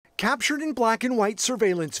Captured in black and white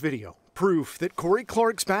surveillance video, proof that Corey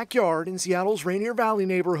Clark's backyard in Seattle's Rainier Valley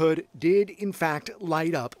neighborhood did in fact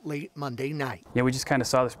light up late Monday night. Yeah, we just kind of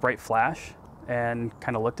saw this bright flash and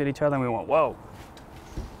kind of looked at each other and we went, whoa.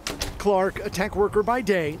 Clark, a tech worker by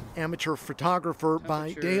day, amateur photographer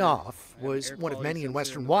by day off, was one of many in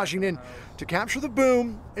Western Washington to capture the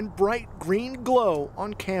boom and bright green glow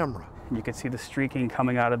on camera. You could see the streaking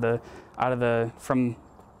coming out of the from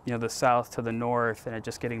the south to the north, and it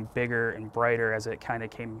just getting bigger and brighter as it kind of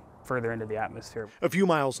came further into the atmosphere. A few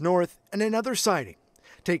miles north, and another sighting.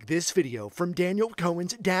 Take this video from Daniel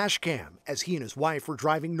Cohen's dash cam as he and his wife were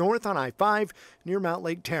driving north on I-5 near Mount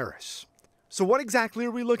Lake Terrace. So what exactly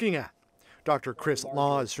are we looking at? Dr. Chris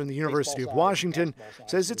Laws from the University of Washington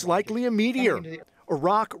says it's likely a meteor, a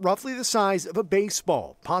rock roughly the size of a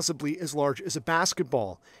baseball, possibly as large as a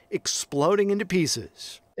basketball, exploding into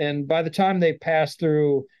pieces. And by the time they pass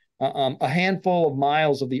through a handful of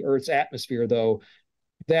miles of the Earth's atmosphere, though,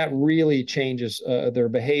 that really changes their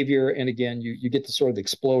behavior. And again, you get the sort of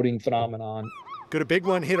exploding phenomenon. Could a big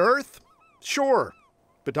one hit Earth? Sure.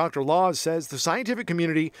 But Dr. Laws says the scientific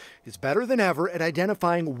community is better than ever at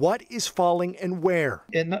identifying what is falling and where.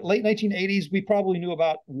 In the late 1980s, we probably knew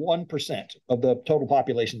about 1% of the total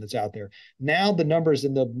population that's out there. Now the number's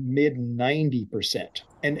in the mid 90%,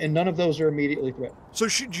 and none of those are immediately threatened. So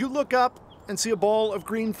should you look up and see a ball of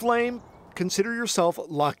green flame? Consider yourself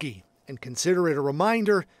lucky, and consider it a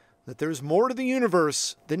reminder that there's more to the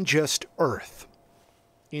universe than just Earth.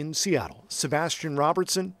 In Seattle, Sebastian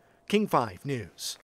Robertson, King 5 News.